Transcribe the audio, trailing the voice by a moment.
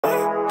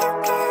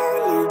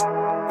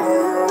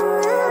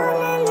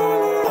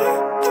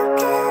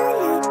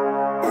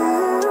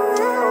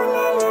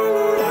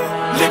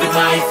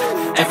Living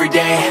life,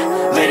 everyday,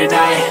 late at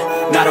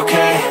night, not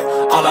okay.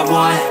 All I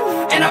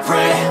want, and I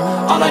pray,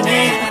 all I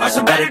need are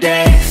some better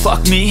days.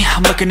 Fuck me,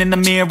 I'm looking in the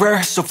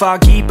mirror, so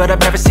foggy, but I've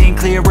never seen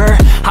clearer.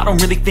 I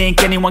don't really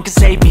think anyone can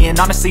save me, and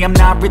honestly I'm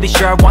not really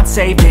sure I want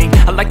saving.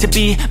 I like to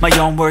be my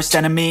own worst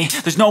enemy.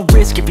 There's no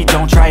risk if you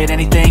don't try at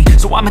anything,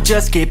 so I'ma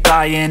just keep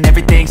buying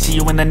everything. See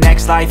you in the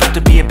next life, have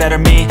to be a better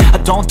me. I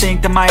don't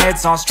think that my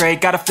head's on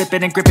straight, gotta flip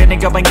it and grip it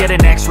and go and get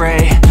an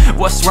x-ray.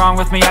 What's wrong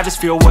with me? I just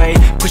feel weight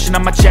pushing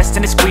on my chest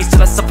and it squeezes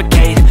till I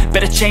suffocate.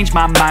 Better change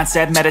my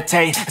mindset,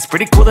 meditate. It's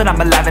pretty cool that I'm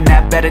alive and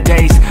have better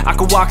days. I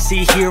could walk,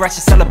 see, hear, I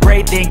should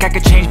celebrate. Think I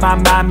could change my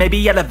mind,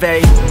 maybe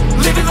elevate.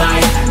 Living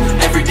life,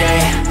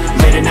 everyday,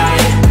 late at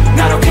night,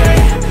 not okay.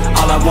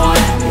 All I want,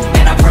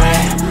 and I pray,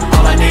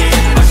 all I need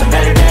are some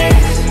better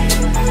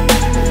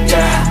days.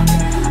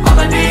 Yeah, all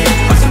I need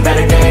are some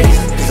better days.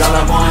 Cause all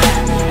I want,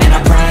 and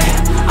I pray,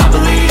 I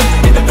believe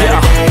in the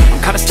better days.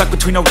 I'm kinda stuck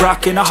between a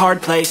rock and a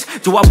hard place.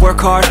 Do I work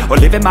hard or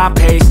live at my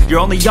pace? You're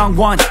only young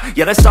once,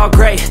 yeah that's all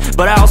great,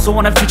 but I also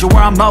want a future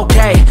where I'm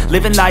okay.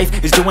 Living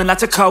life is doing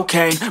lots of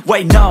cocaine.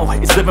 Wait no,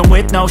 it's living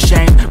with no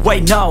shame.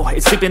 Wait no,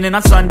 it's sleeping in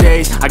on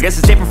Sundays. I guess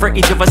it's different for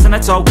each of us and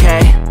that's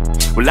okay.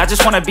 Well I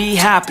just wanna be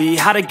happy,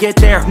 how to get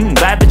there?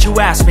 Glad that you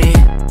asked me.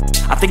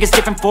 I think it's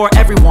different for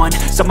everyone.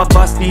 Some of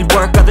us need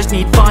work, others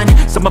need fun.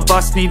 Some of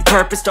us need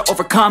purpose to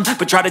overcome.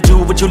 But try to do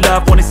what you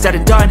love when it's said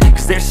and done,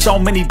 cause there's so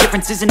many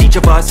differences in each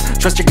of us.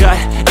 Trust your gut,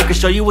 it can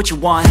show you what you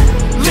want.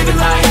 Living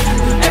life,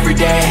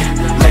 everyday,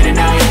 late at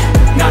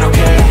night, not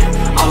okay.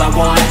 All I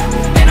want,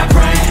 and I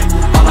pray,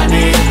 all I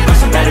need are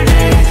some better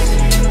days.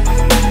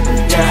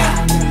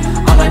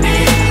 Yeah, all I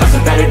need are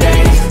some better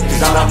days.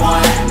 Cause all I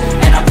want,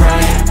 and I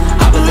pray,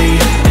 I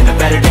believe in the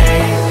better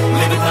days.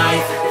 Living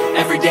life,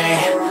 everyday,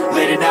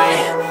 late at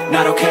night,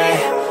 not okay.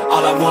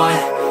 All I want,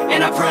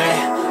 and I pray,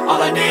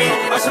 all I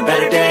need are some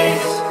better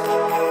days.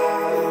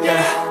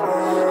 Yeah,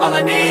 all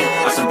I need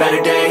are some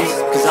better days.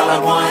 Cause all I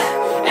want,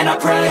 and I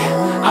pray,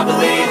 I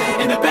believe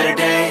in the better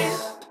days.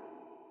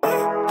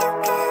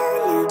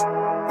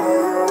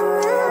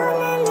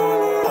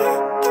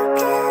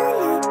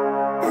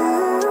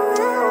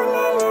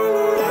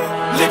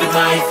 Living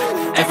life,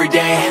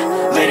 everyday,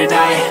 late at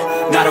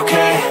night, not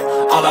okay.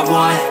 All I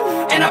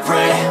want, and I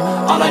pray,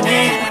 all I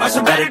need are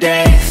some better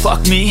days.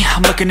 Fuck me,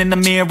 I'm looking in the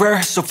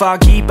mirror, so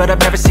foggy, but I've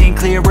never seen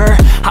clearer.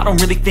 I don't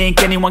really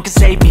think anyone can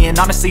save me, and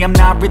honestly I'm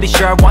not really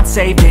sure I want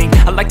saving.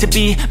 I like to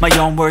be my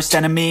own worst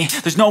enemy.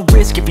 There's no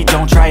risk if you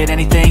don't try at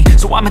anything,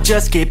 so I'ma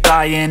just keep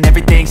buying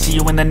everything. See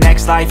you in the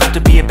next life, have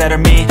to be a better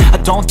me. I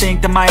don't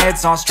think that my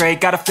head's on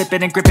straight, gotta flip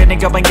it and grip it and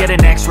go and get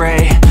an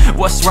x-ray.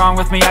 What's wrong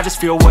with me? I just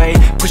feel weight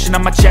pushing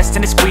on my chest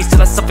and it squeezes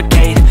till I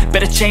suffocate.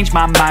 Better change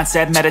my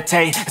mindset,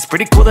 meditate. It's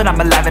pretty cool that I'm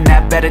alive and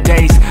have better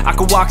days. I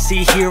could walk,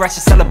 see, hear, I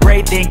should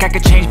celebrate. Think I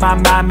could change my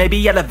mind,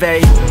 maybe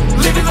elevate.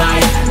 Living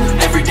life,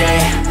 everyday,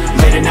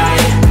 late at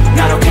night,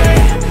 not okay.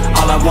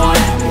 All I want,